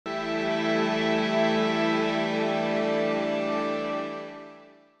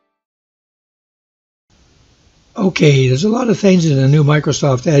Okay, there's a lot of things in the new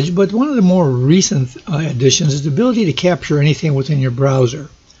Microsoft Edge, but one of the more recent additions is the ability to capture anything within your browser.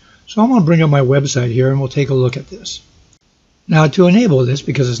 So I'm going to bring up my website here and we'll take a look at this. Now to enable this,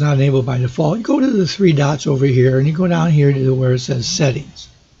 because it's not enabled by default, you go to the three dots over here and you go down here to where it says Settings.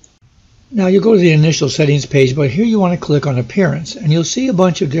 Now you go to the initial settings page, but here you want to click on Appearance and you'll see a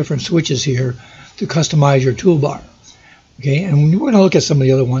bunch of different switches here to customize your toolbar. Okay, and we're going to look at some of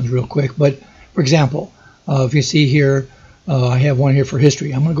the other ones real quick, but for example, if you see here, I have one here for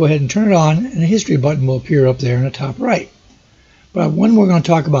history. I'm going to go ahead and turn it on, and the history button will appear up there in the top right. But one we're going to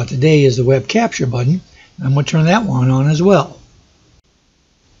talk about today is the web capture button. I'm going to turn that one on as well.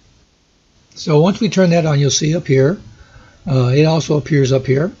 So once we turn that on, you'll see up here, it also appears up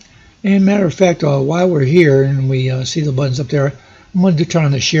here. And matter of fact, while we're here and we see the buttons up there, I'm going to turn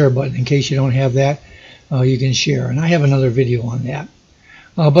on the share button in case you don't have that. You can share, and I have another video on that.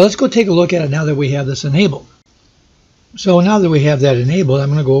 But let's go take a look at it now that we have this enabled. So now that we have that enabled, I'm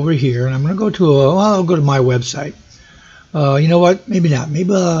going to go over here and I'm going to go to I'll go to my website. You know what? Maybe not.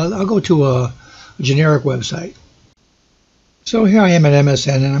 Maybe I'll go to a generic website. So here I am at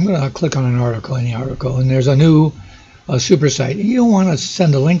MSN and I'm going to click on an article, any article, and there's a new super site. You don't want to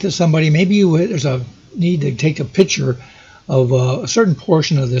send a link to somebody. Maybe there's a need to take a picture of a certain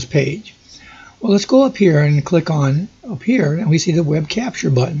portion of this page. Well, let's go up here and click on up here, and we see the web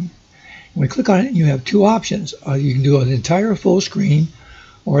capture button. When we click on it, you have two options. You can do an entire full screen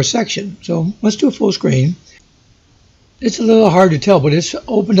or a section. So let's do a full screen. It's a little hard to tell, but it's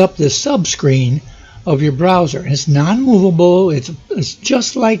opened up this sub screen of your browser. It's non-movable. It's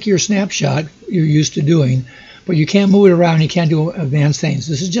just like your snapshot you're used to doing, but you can't move it around. You can't do advanced things.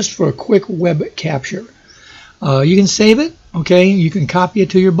 This is just for a quick web capture. You can save it. Okay, you can copy it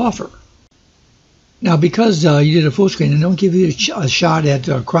to your buffer. Now, because you did a full screen, and don't give you a shot at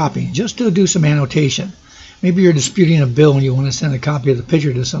cropping, just to do some annotation. Maybe you're disputing a bill and you want to send a copy of the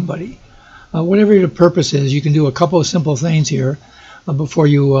picture to somebody. Whatever your purpose is, you can do a couple of simple things here before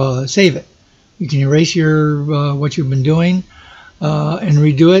you save it. You can erase your what you've been doing and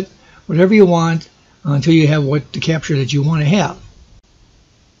redo it, whatever you want, until you have the capture that you want to have.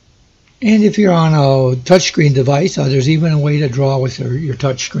 And if you're on a touchscreen device, there's even a way to draw with your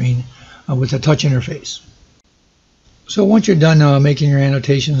touch screen. With a touch interface. So once you're done making your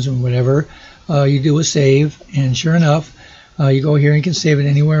annotations and whatever, you do a save, and sure enough, you go here and you can save it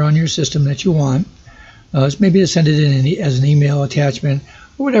anywhere on your system that you want. Maybe to send it in as an email attachment,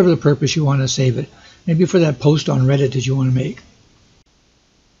 or whatever the purpose you want to save it. Maybe for that post on Reddit that you want to make.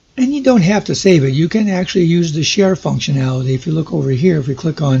 And you don't have to save it. You can actually use the share functionality. If you look over here, if you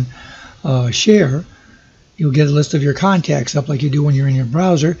click on share, you'll get a list of your contacts up like you do when you're in your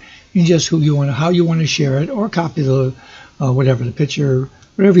browser. And just how you want to share it, or copy the whatever, the picture,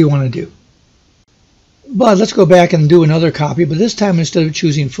 whatever you want to do. But let's go back and do another copy, but this time instead of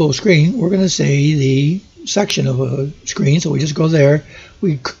choosing full screen, we're going to say the section of a screen. So we just go there,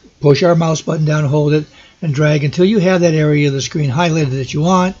 we push our mouse button down, hold it, and drag until you have that area of the screen highlighted that you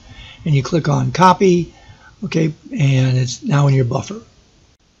want, and you click on copy, okay, and it's now in your buffer.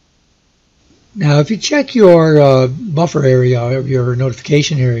 Now, if you check your buffer area, your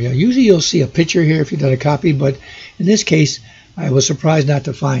notification area, usually you'll see a picture here if you've done a copy, but in this case, I was surprised not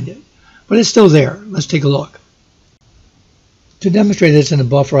to find it. But it's still there. Let's take a look. To demonstrate this in the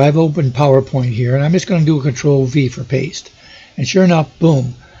buffer, I've opened PowerPoint here, and I'm just going to do a Control-V for paste. And sure enough,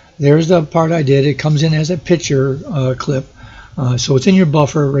 boom, there's the part I did. It comes in as a picture clip, so it's in your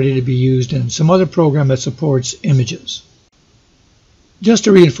buffer, ready to be used in some other program that supports images. Just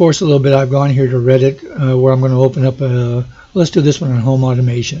to reinforce a little bit, I've gone here to Reddit, where I'm going to open up let's do this one on home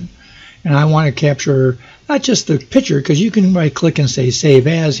automation. And I want to capture not just the picture, because you can right click and say save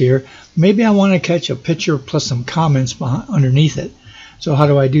as here. Maybe I want to catch a picture plus some comments underneath it. So how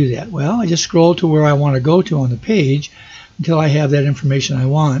do I do that? Well, I just scroll to where I want to go to on the page until I have that information I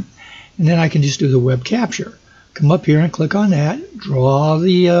want. And then I can just do the web capture. Come up here and click on that, draw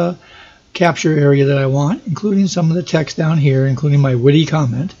the capture area that I want, including some of the text down here, including my witty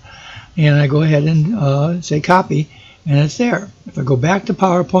comment, and I go ahead and say copy, and it's there. If I go back to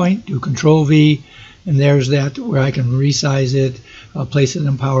PowerPoint, do Control-V, and there's that where I can resize it, place it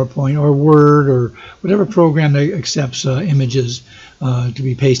in PowerPoint or Word or whatever program that accepts images to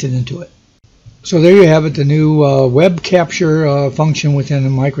be pasted into it. So there you have it, the new web capture function within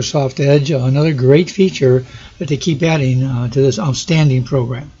Microsoft Edge, another great feature that they keep adding to this outstanding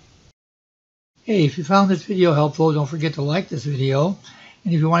program. Hey, if you found this video helpful, don't forget to like this video.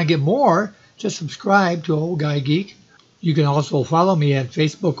 And if you want to get more, just subscribe to Old Guy Geek. You can also follow me at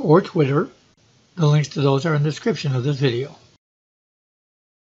Facebook or Twitter. The links to those are in the description of this video.